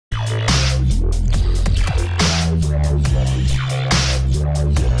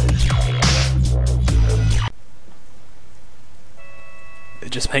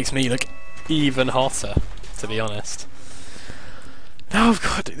just makes me look even hotter, to be honest. Now I've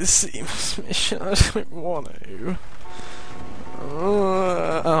got to do the seamless mission. I don't want to.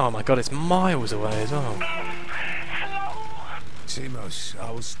 Oh my god, it's miles away as well. Seamos, I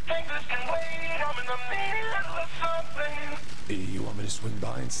was... You want me to swing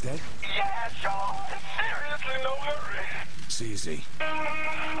by instead? Yeah, sure. Seriously, no hurry. It's easy.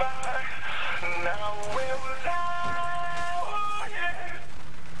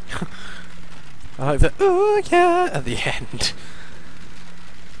 I like the ooh yeah at the end.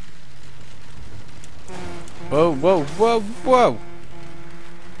 Whoa, whoa, whoa, whoa!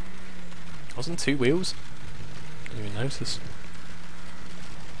 Wasn't two wheels? Didn't even notice.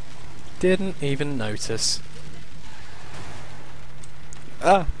 Didn't even notice.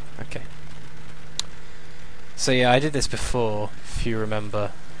 Ah, okay. So yeah, I did this before, if you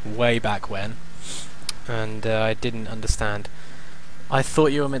remember, way back when, and I didn't understand. I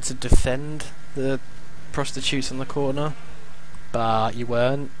thought you were meant to defend the prostitutes on the corner, but you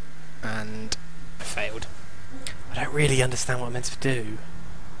weren't, and I failed. I don't really understand what I'm meant to do,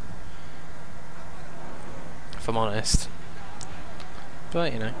 if I'm honest.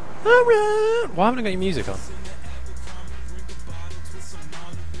 But, you know. Alright! Why haven't I got your music on?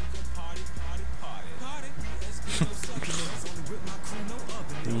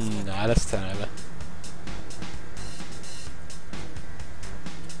 Nah, let's turn over.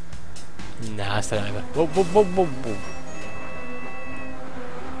 Nah, let's turn over. Whoa, whoa, whoa, whoa, whoa.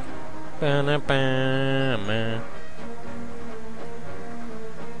 Ba-na-ba-ma.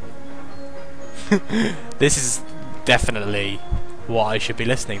 This is definitely what I should be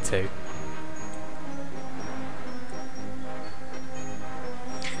listening to.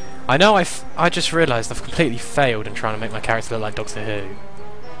 I know I just realised I've completely failed in trying to make my character look like Doctor Who.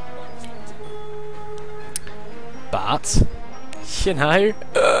 But, you know,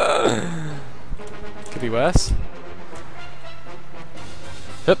 could be worse.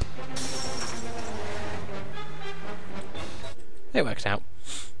 Hup. It worked out.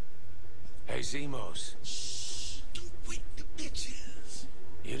 Hey, Zemos.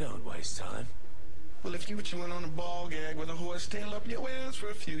 You don't waste time. Well, if you were chewing on a ball gag with a horse tail up your ass for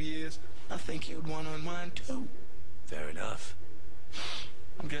a few years, I think you'd want to unwind too. Fair enough.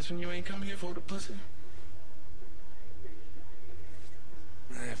 I'm guessing you ain't come here for the pussy.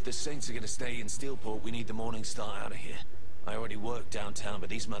 If the Saints are gonna stay in Steelport, we need the Morning Star out of here. I already work downtown, but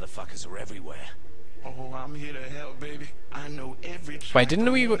these motherfuckers are everywhere. Oh, I'm here to help, baby. I know every. Wait,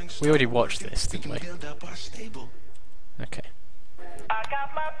 didn't we already watched this, didn't we? Okay.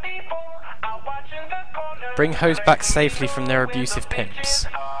 Bring hoes back safely from their abusive pimps.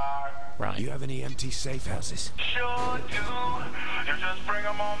 Right. Do you have any empty safe houses? Sure do. You just bring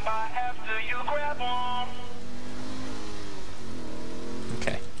them on by after you grab them.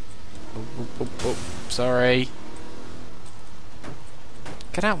 Okay. Oh, sorry.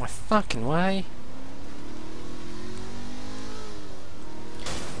 Get out of my fucking way.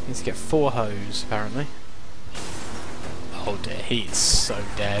 Needs to get 4 hoes, apparently. Oh dear, he's so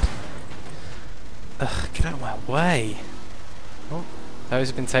dead. Ugh, get out of my way. Oh, those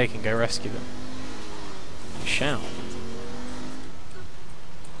have been taken, go rescue them. You shall.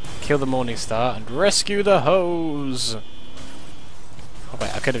 Kill the Morning Star and rescue the hoes! Oh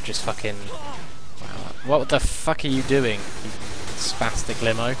wait, I could have just fucking... Wow, what the fuck are you doing, you spastic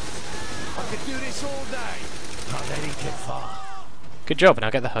limo? I could do this all day. Not letting get far. Good job, now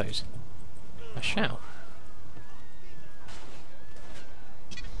get the hose. I shall.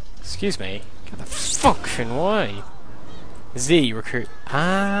 Excuse me. Get the fucking way. Z, recruit.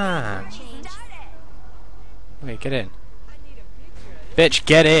 Ah. Wait, get in. Bitch,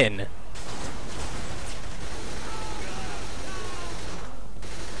 get in.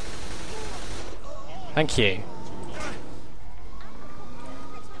 Thank you.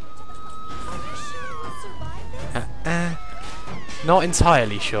 Not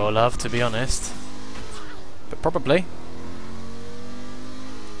entirely sure, love, to be honest. But probably.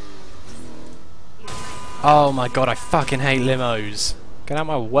 Oh my god, I fucking hate limos. Get out of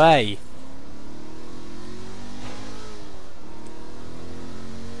my way.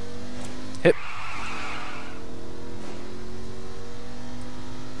 Hip.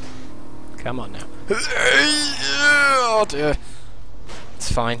 Come on now. Oh dear.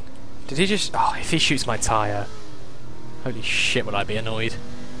 It's fine. Did he just... Oh, if he shoots my tyre. Holy shit, will I be annoyed.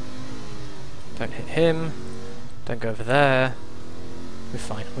 Don't hit him. Don't go over there. We're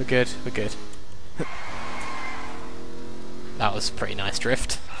fine. We're good. We're good. That was a pretty nice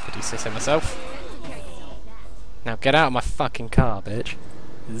drift, if I do say so myself. Now get out of my fucking car, bitch.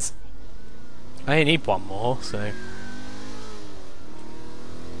 I only need one more, so...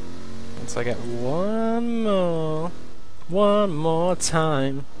 So I get one more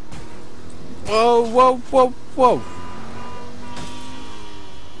time. Whoa, whoa, whoa, whoa!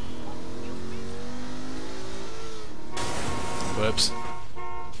 Whoops.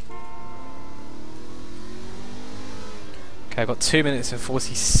 Okay, I've got 2 minutes and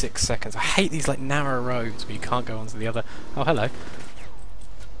 46 seconds. I hate these like narrow roads where you can't go onto the other. Oh, hello.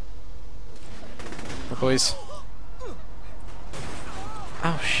 Oh, boys.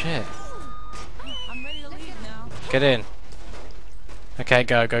 Oh shit. I'm ready to leave now. Get in. Okay,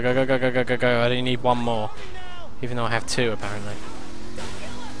 go, go, go, go, go, go, go, go, go. I only need one more. Even though I have two, apparently.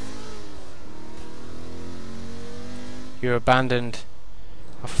 You're abandoned.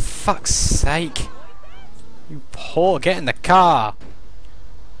 Oh, for fuck's sake. You poor. Get in the car.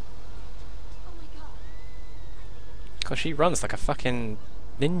 God, she runs like a fucking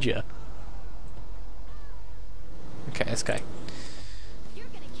ninja. Okay, let's go. You're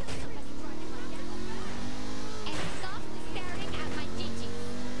gonna kill somebody running like that. And stop staring at my digits.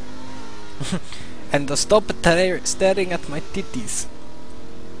 And stop staring at my titties.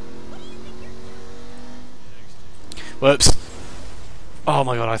 Whoops. Oh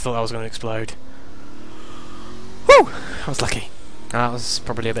my god, I thought that was going to explode. Whew! I was lucky. That was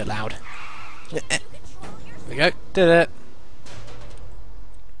probably a bit loud. There we go. Did it.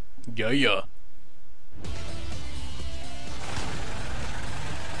 Yeah, yeah.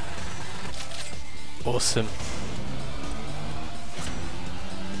 Awesome.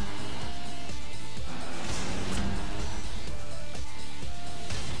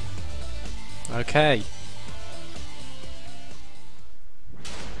 Okay.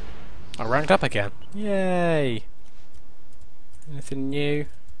 I ranked up again. Yay! Anything new?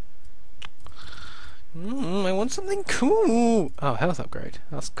 I want something cool! Oh, health upgrade.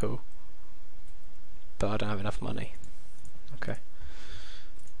 That's cool. But I don't have enough money. Okay.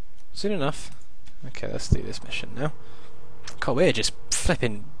 Soon enough. Okay, let's do this mission now. God, we're just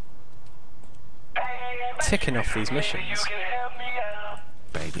flipping... ticking off these missions.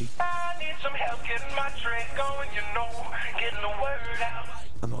 Baby.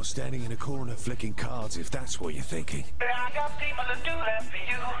 I'm not standing in a corner flicking cards if that's what you're thinking. I got people to do that for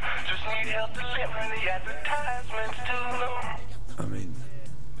you. Just need help delivering the advertisements too. I mean,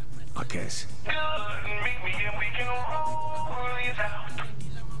 I guess. Good, meet me and we can roll these out.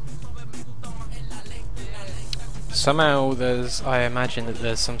 Somehow there's... I imagine that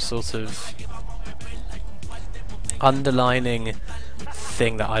there's some sort of underlining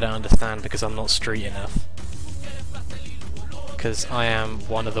thing that I don't understand because I'm not street enough. Because I am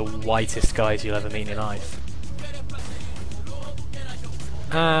one of the whitest guys you'll ever meet in your life.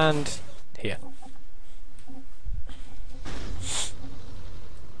 And here.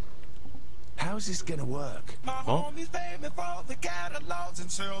 How's this gonna work? My What? homies pay me for the catalogs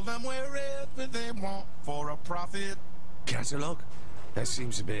and sell them wherever they want for a profit. Catalog? That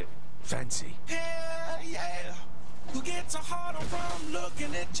seems a bit fancy. Yeah, yeah. Who gets a harder from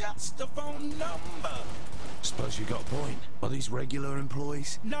looking at just a phone number? Suppose you got a point. Are these regular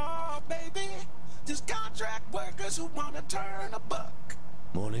employees? No, baby. Just contract workers who want to turn a buck.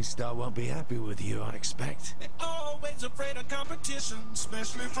 Morningstar won't be happy with you, I expect. They're always afraid of competition,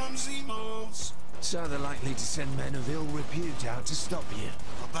 especially from Zemos. So they're likely to send men of ill repute out to stop you.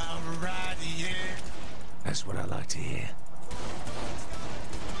 About right here. That's what I like to hear.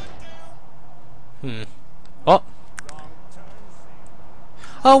 What?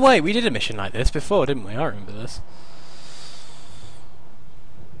 Oh wait, we did a mission like this before, didn't we? I remember this.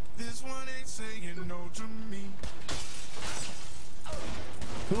 This one ain't saying no to me.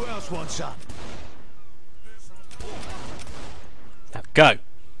 Who else wants up? Now go!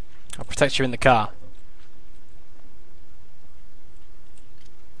 I'll protect you in the car.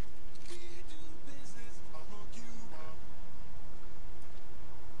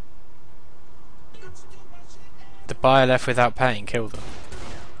 The buyer left without paying, kill them.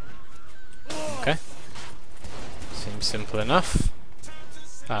 Okay. Seems simple enough.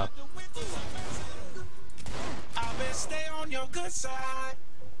 Oh. I better stay on your good side.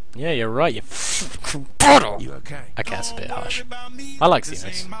 Yeah, you're right, you bottle! You okay? Okay, that's a bit Don't worry harsh. about me, I like this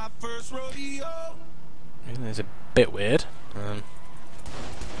Xenos. ain't my first rodeo. It's a bit weird.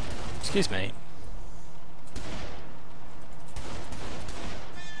 Excuse me.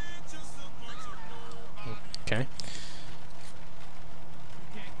 Okay.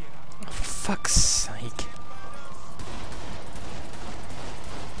 Oh, for fuck's sake.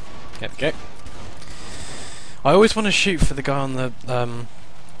 There we go. I always want to shoot for the guy on the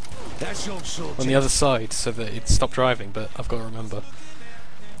That's your sword. on the other side so that it stopped driving, but I've got to remember.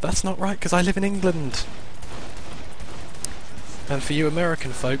 That's not right because I live in England. And for you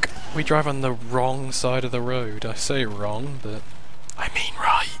American folk, we drive on the wrong side of the road. I say wrong, but I mean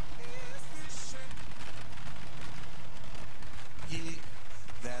right. Yeah,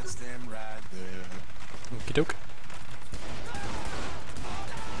 that's them right there. Okie doke.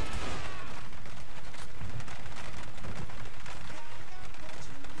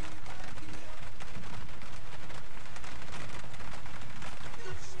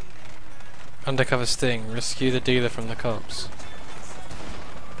 Undercover sting. Rescue the dealer from the cops.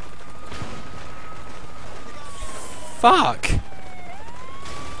 Fuck!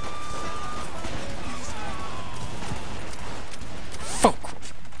 Fuck!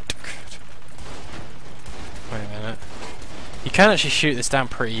 Wait a minute. You can actually shoot this down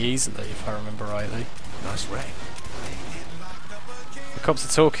pretty easily, if I remember rightly. Nice wreck. The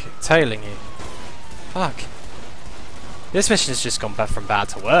cops are tailing you. Fuck. This mission has just gone back from bad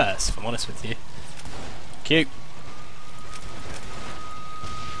to worse, if I'm honest with you. Cute.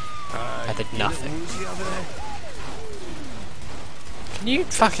 I did nothing. Can you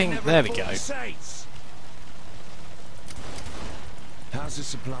fucking... There we go. How's the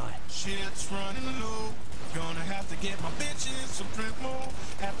supply? Shit's running low. Gonna have to get my bitches some print more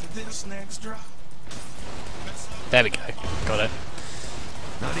after this next drop. There we go. Got it.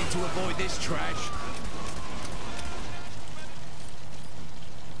 I need to avoid this trash.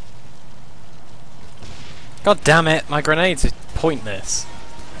 God damn it, my grenades are pointless.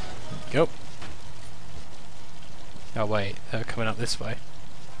 Go. Oh wait, they're coming up this way.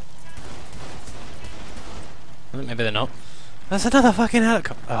 Well, maybe they're not. There's another fucking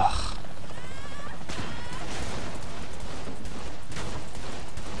helicopter. Ugh.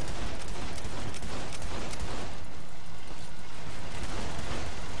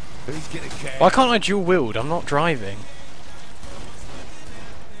 Who's gonna care? Why can't I dual wield? I'm not driving.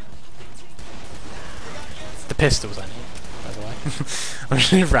 The pistols, I need, by the way. I'm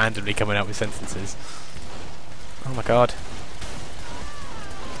just randomly coming out with sentences. Oh my god.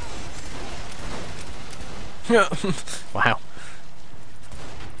 Wow.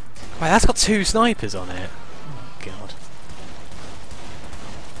 Wait, that's got 2 snipers on it. Oh god.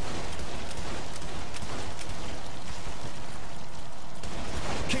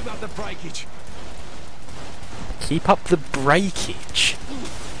 Keep up the breakage. Keep up the breakage.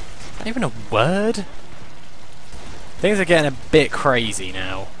 Not even a word? Things are getting a bit crazy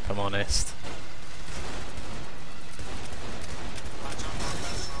now, if I'm honest.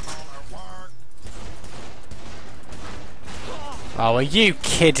 Oh, are you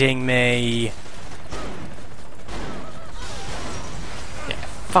kidding me? Yeah,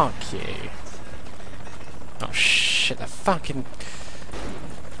 fuck you. Oh shit, the fucking...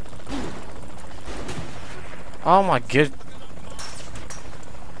 Oh my good...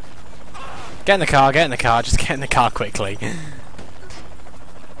 Get in the car, just get in the car quickly.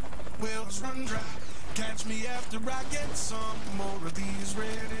 Wheels run dry. Catch me after I get some more of these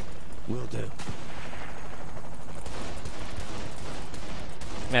ready. Will do.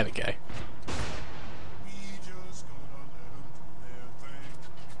 There we go. We just gonna let 'em do their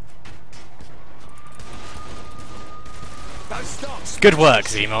thing. No, stop. Good work,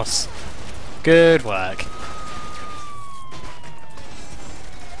 Zemos. Good work.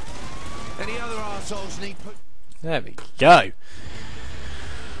 Any other arseholes need put... There we go.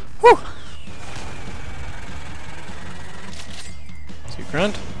 Whew. £2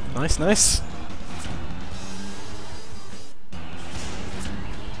 grand. Nice, nice.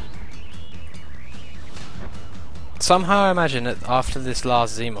 Somehow I imagine that after this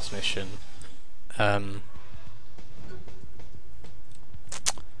last Zemos mission,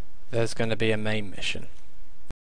 there's going to be a main mission.